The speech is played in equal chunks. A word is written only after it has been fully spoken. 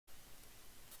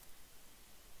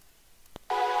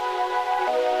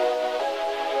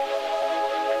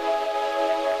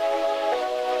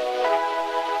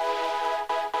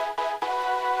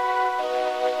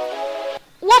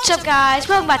up guys,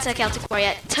 welcome back to the Celtic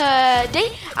Warrior.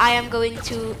 Today I am going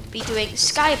to be doing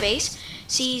Skybase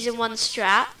Season 1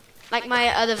 strat, like my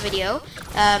other video,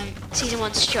 Season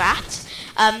 1 strat.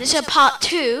 This is a part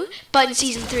 2, but in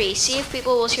Season 3. See if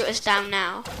people will shoot us down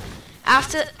now.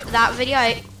 After that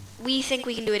video, we think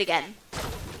we can do it again.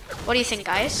 What do you think,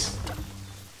 guys?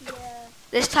 Yeah.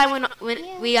 This time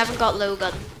we haven't got low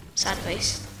gun, sad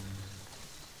face.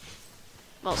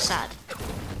 Well, sad,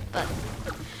 but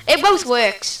it both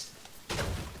works.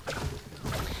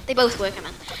 They both work,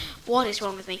 man. What is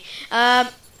wrong with me?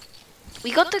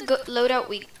 We got the loadout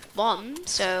we won,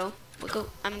 so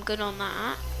I'm good on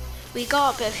that. We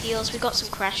got a bit of heals. We got some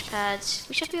crash pads.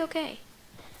 We should be okay.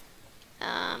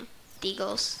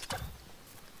 Deagles.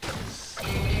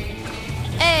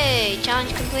 Hey,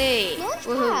 challenge complete. Launch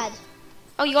pad.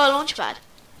 Oh, you got a launch pad.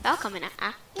 That'll come in.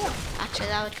 Yeah. Actually,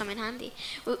 that would come in handy.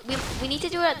 We need to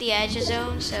do it at the edge of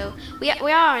zone, so we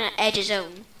are in an edge of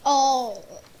zone. Oh.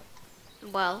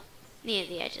 Well, near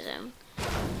the edge of zone.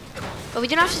 But we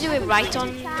don't have to do it right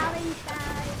on. Challenge,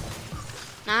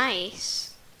 guys.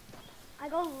 Nice. I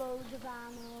got loads of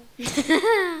ammo.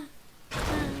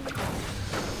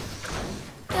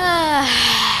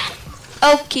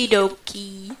 Okie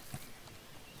dokie.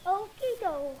 Okie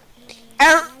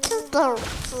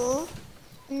dokie.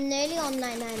 Nearly on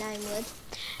 999 wood.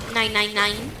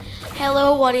 999.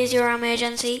 Hello, what is your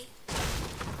emergency?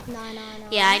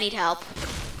 999. Yeah, I need help.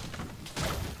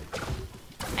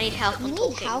 I need help You on need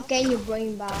talking. help getting your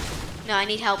brain back. No, I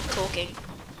need help talking.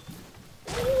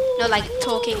 No, like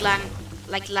talking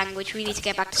language. We need to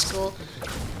get back to school.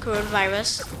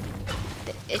 Coronavirus.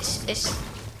 It's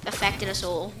affected us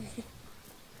all.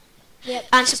 Yep.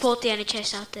 And support the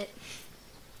NHS out there.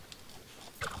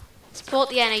 Support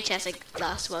the NHS, like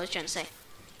that's what I was trying to say.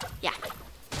 Yeah.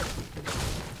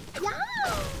 Yeah.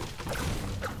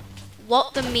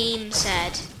 What the meme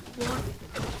said. What?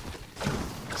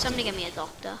 Somebody get me a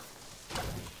doctor.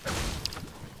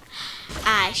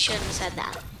 I shouldn't have said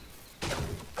that.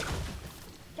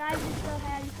 Guys, it's still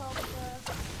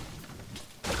helicopter.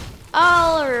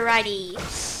 Alrighty.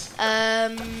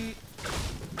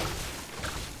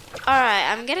 Alright,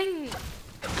 I'm getting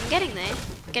there.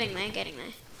 Getting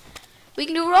there. We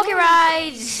can do rocket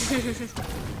rides!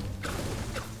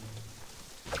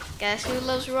 Guess who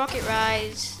loves rocket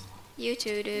rides? You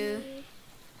two do.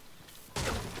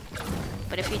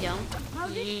 But if you don't,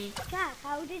 Jack,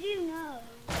 how did you know?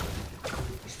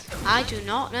 I do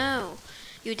not know.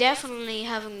 You definitely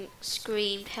haven't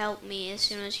screamed help me as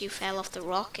soon as you fell off the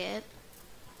rocket.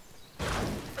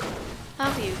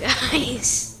 Have you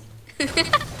guys?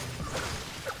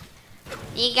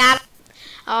 You got.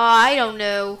 Oh, I don't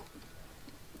know.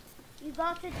 You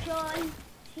got to join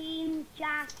Team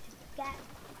Jack to get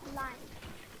likes.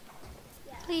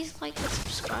 Yeah. Please like and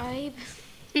subscribe.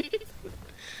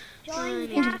 Join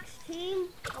Jack's team,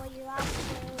 or you have to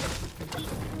eat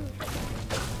food.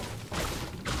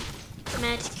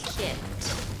 Med kit.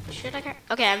 Should I?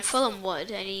 Okay, I'm full on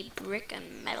wood. I need brick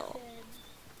and metal.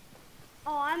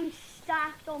 Oh, I'm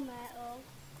stacked on metal.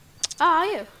 Oh, are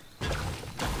you?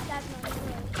 That's not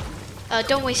good.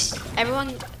 Don't waste.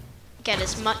 Everyone, get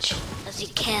as much as you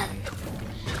can,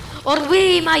 or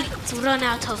we might run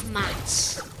out of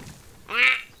mats.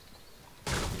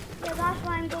 Yeah, that's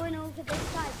why I'm going over this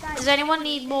side. Guys, Does anyone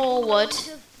need more wood?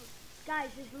 Guys,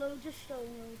 there's loads of stone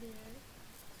over here.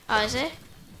 Oh, is it?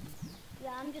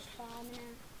 Yeah, I'm just farming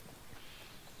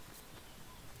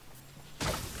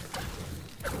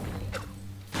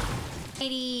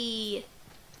it.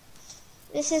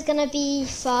 This is gonna be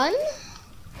fun.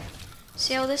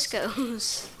 See how this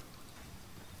goes.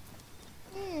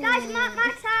 Guys,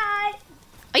 Max high.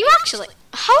 Are you actually?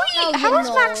 How are you? Oh, How you is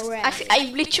know Max? already.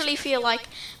 I literally feel like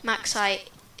max height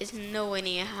is nowhere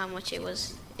near how much it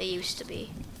used to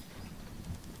be.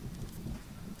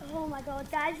 Oh my god,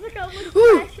 guys, look how much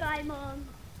Ooh. pressure I'm on.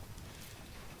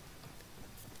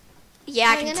 Yeah,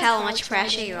 I I'm can gonna tell how crouch much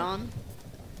pressure under you're it. on.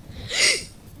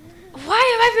 Why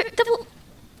have I double?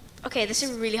 Okay, this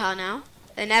is really hard now.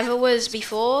 It never was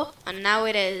before, and now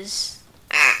it is.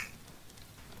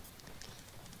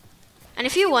 And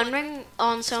if you're wondering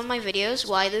on some of my videos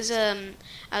why there's a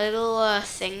little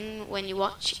thing when you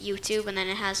watch YouTube and then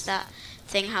it has that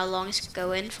thing how long it's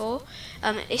going for,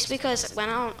 it's because when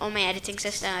I'm on my editing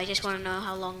system I just want to know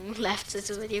how long left is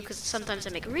the video because sometimes I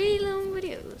make really long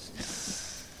videos.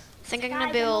 I think I'm gonna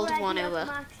Guys, build I'm one already over. up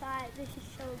max height. This is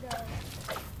so good.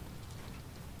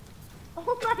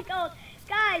 Oh my god,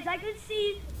 guys, I can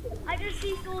see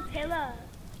Flotilla.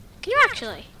 Can you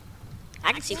actually?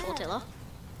 I can see Yeah. Flotilla.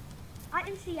 I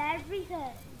can see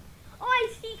everything. Oh, I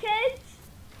see kids.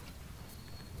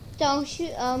 Don't shoot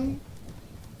Yeah.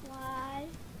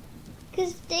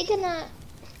 Because they're gonna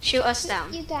Shoot us shoot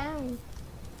down. you down.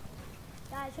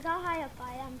 Guys, look how high up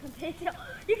I am compared to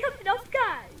you coming up,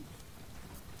 guys.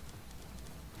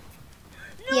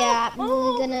 No! Yeah,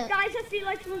 Oh, we're gonna. guys, I feel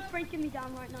like someone's breaking me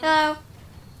down right now. Hello.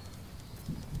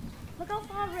 Look how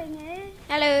far ring is.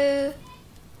 Hello.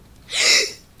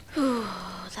 Ooh,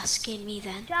 that scared me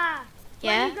then. Jack,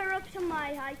 Yeah? when you go up to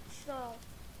my height, so.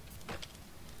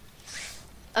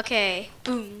 Okay.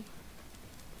 Boom.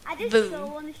 I just Boom. so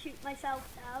want to shoot myself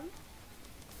down.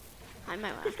 I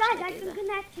might Because actually guys, I do can that.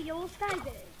 connect to your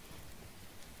skybase.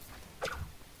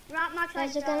 Right, Max,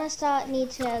 Guys, we're like gonna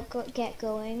need to get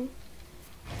going.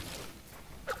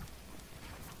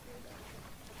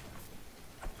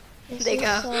 This There you is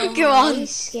go. so Go high, on.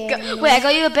 it's scaring me. Wait, I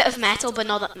got you a bit of metal, but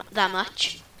not that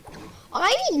much.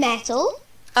 I need metal.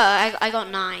 I got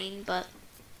 9, but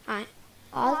alright.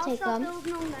 I'll take stop them.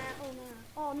 building on there. Oh no.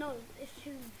 Oh no, it's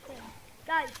too thin.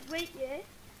 Guys, wait, yeah.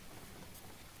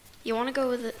 You want to go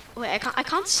with it? Wait, I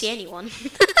can't see anyone.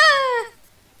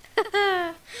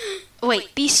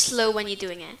 Wait, be slow when you're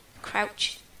doing it.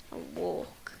 Crouch and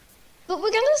walk. But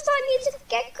we're gonna need to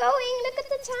get going. Look at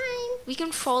the time. We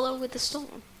can follow with the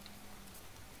storm.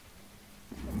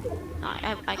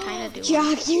 I kind of do.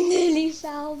 Jack, you nearly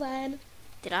fell then.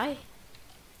 Did I?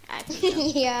 I think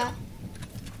so. Yeah.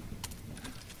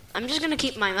 I'm just gonna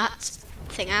keep my mat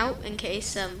thing out in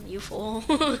case you fall.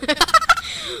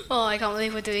 Oh, I can't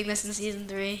believe we're doing this in season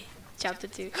 3, chapter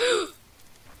 2.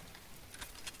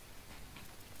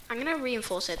 I'm gonna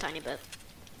reinforce it a tiny bit.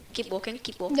 Keep walking,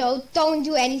 keep walking. No, don't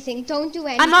do anything. Don't do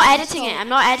anything. I'm not editing it. Stop. I'm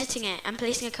not editing it. I'm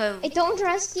placing a cone. I don't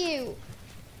trust you.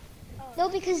 No,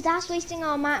 because that's wasting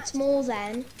our mats more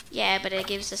then. Yeah, but it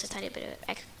gives us a tiny bit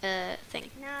of thing.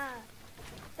 Nah.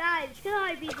 Guys, can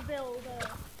I be the builder?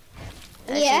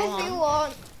 Yeah, if you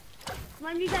want.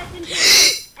 When you guys into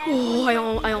Oh,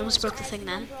 I almost broke the thing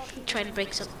then. Trying to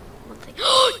break one thing.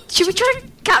 Should we try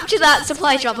and capture that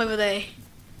supply drop over there?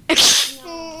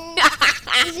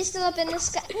 Is it still up in the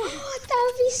sky? That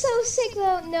would be so sick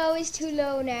though. No, it's too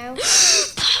low now.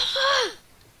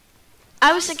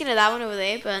 I was thinking of that one over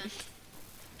there, but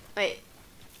wait.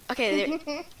 Okay,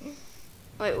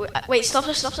 wait.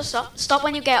 Stop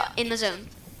when you get in the zone.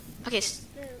 Okay,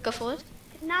 go forward.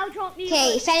 Now drop me. Okay,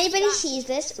 wood. if anybody Drop- sees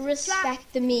this,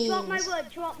 respect the Drop my memes. wood.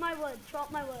 Drop my wood.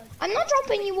 Drop my wood. I'm not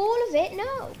dropping you all of it,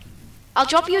 no. I'll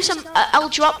drop you some. I'll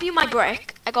drop you my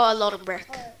brick. I got a lot of brick.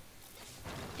 Alright.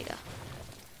 There you go.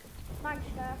 Thanks,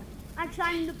 Jack.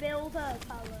 I'm the builder,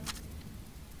 Tyler.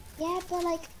 Yeah, but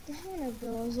like, I want to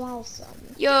build as well some.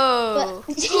 Yo.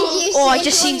 But, Oh, I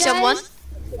just seen someone.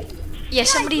 Yeah, Guys,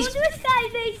 somebody's. we'll do a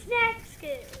skybase next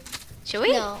game. Should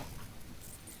we? No.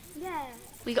 Yeah.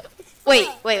 We got. Wait.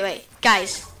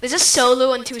 Guys, there's a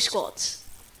solo and 2 squads.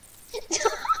 I've seen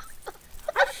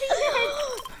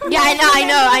it. Yeah,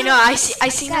 I know. I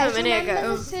seen him a Guys, minute remember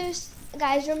ago. the first?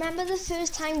 Guys, remember the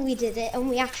first time we did it and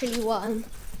we actually won?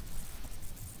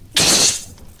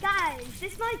 Guys,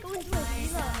 this might go into a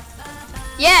zero.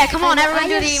 Yeah, come on, I everyone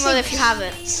do have the emote if you have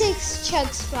it. 6 chug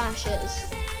splashes.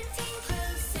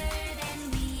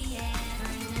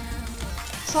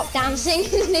 Stop dancing,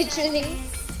 literally.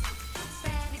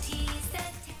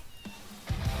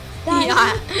 Guys,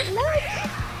 Yeah.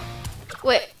 look.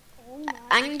 Wait, Oh my.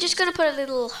 I'm just gonna put a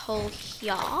little hole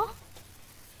here.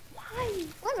 Why?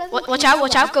 Watch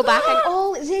out, go back.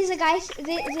 Oh, there's a guy.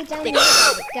 They're down They-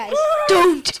 there, guys.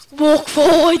 Don't walk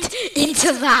forward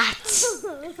into that.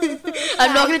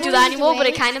 I'm not gonna do that Guys, anymore, but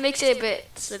it wait. kind of makes it a bit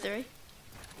slithery.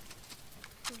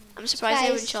 I'm surprised they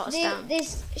haven't shot us down.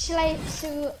 Shall I?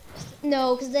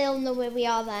 No, because they'll know where we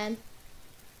are then.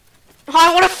 Oh,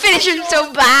 I want to finish him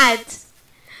so bad.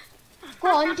 Go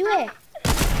on, do it.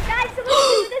 Guys, someone's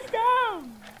shooting us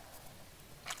down.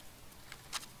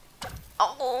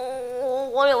 Oh,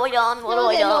 what have I done? What have No,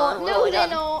 I they're done? not. What No, have I they're done?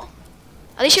 not.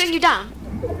 Are they shooting you down?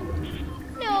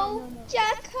 No,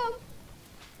 Jack, come.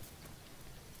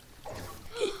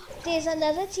 There's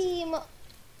another team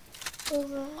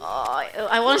over. Oh,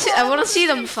 I want to see. I want to see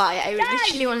them fight. I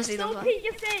literally want to see them Don't fight. beat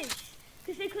your fish,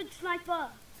 because they could snipe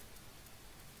us.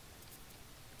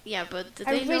 Yeah, but do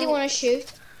I they really know? want to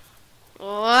shoot.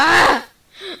 Oh,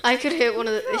 I could hit one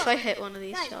of the. If I hit one of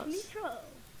these Guys, shots. neutral.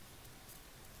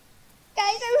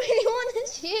 Guys, I really want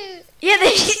to shoot. Yeah,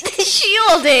 they're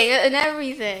shielding and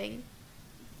everything.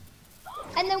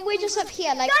 And then we're just up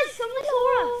here, like. Guys, someone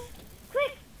saw us.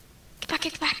 Quick.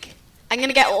 Get back. I'm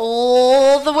gonna get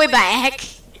all the way back.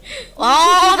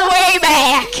 All the way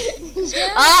back.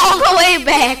 All the way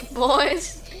back,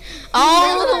 boys.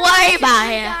 All the way back.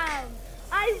 Down.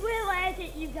 I will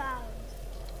edit you down.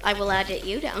 I will edit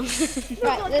you down.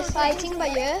 Right, there's fighting by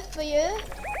you,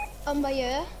 by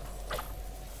you.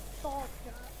 stop.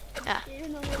 Yeah. You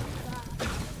know what's that?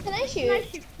 Can I Can I shoot?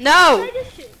 shoot? No! Can I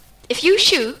just shoot? If you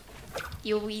shoot,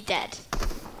 you'll be dead.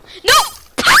 No!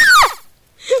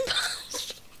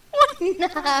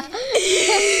 Nah.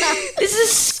 This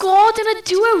is a squad and a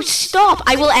duo. Stop!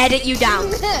 I will edit you down.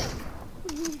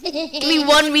 Give me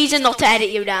one reason not to edit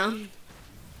you down.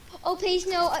 Oh please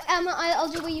no, I'll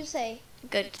do what you say.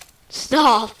 Good.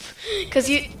 Stop. Because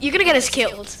you're gonna get us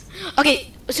killed.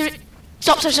 Okay, so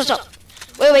stop.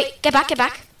 Wait, get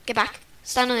back.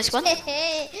 Stand on this one. No,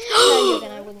 you're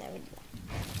gonna, I would never do that.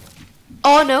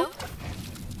 Oh no.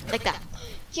 Like that.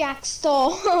 Jack,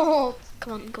 stop.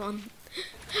 Come on.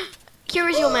 Here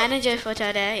is your manager for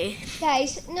today.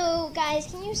 Guys,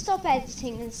 can you stop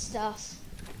editing and stuff?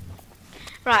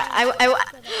 Right,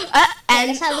 and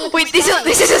let's have a look wait, at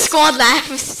this is a squad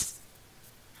left.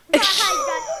 Guys,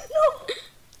 no!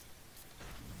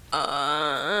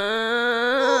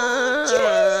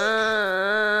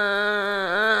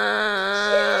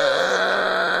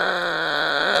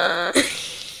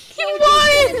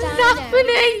 What is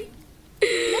happening?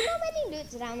 Look how many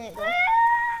loots around it though.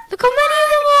 Look how many of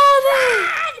them are there.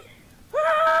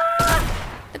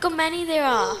 Look how many there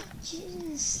are.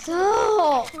 Jeez,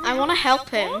 stop. I want to help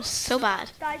him so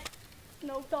bad. Guys,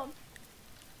 no, don't.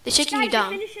 They're shaking Guys, you down.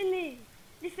 they're finishing me.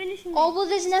 They're finishing me. Oh, well,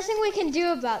 there's nothing we can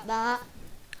do about that.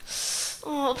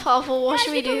 Oh, Pavel, what Guys,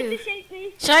 should we they're going do? to shake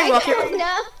me. Should I rock don't it?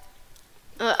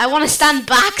 know. I want to stand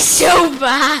back so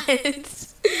bad. I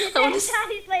want to.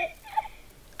 Guys, wait.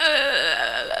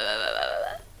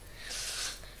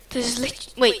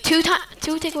 There's wait, two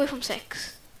take away from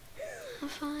 6.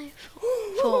 5,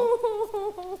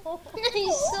 4.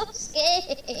 He's so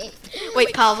scared.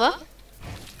 Wait, Palva.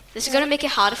 This is gonna make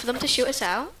it harder for them to shoot us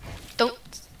out. Don't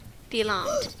be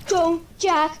alarmed. Don't,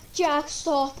 Jack,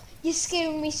 stop. You're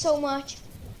scaring me so much.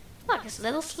 Look, it's a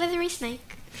little slithery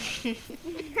snake.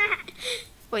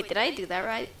 Wait, did I do that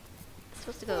right? It's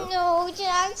supposed to go No,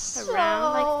 Jack, stop.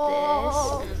 around like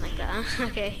this and like that.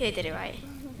 Okay, I did it right.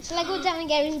 Shall I go down and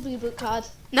get his reboot card?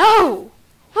 No!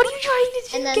 What are you trying to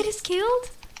do? And then- Get us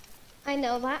killed? I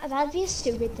know, that'd be a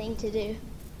stupid thing to do.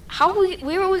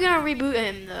 Where are we gonna reboot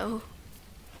him though?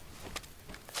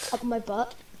 Up my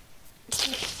butt.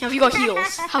 Have you got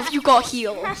heals? Have you got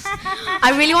heals?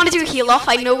 I really want to do a heal off.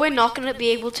 I know we're not gonna be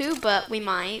able to, but we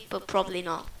might, but probably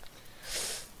not.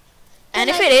 And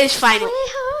if it is, fine.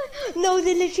 No,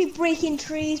 they're literally breaking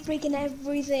trees, breaking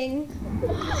everything.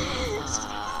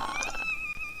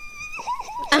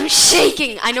 I'm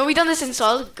shaking. I know we done this in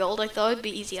solid gold. I thought it'd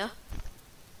be easier.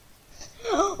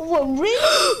 What,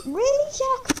 really? Really,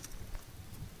 Jack?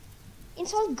 In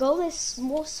solid gold is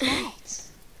more smart.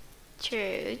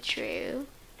 True.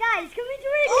 Guys, can we do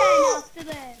it again after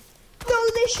this? No,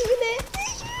 they're shooting it.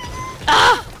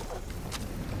 Ah!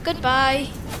 Goodbye.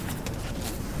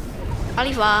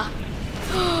 Oliver.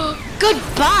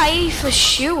 Goodbye for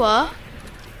sure.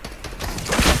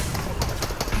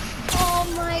 Oh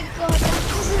my god, that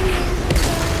was amazing.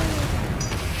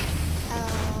 Oh,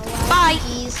 wow. Bye.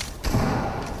 GG's.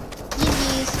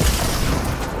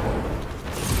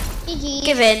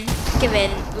 Give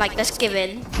in. Like, let's give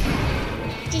in.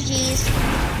 GG's.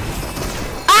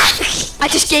 Ah! I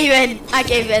just gave in. I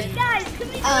gave in. Guys, can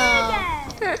we do it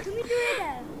again? Can we do it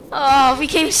again? Oh, we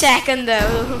came second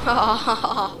though.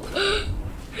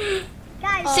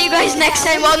 Guys, See you guys next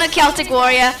time on the Celtic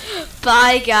Warrior.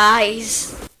 Bye,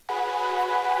 guys.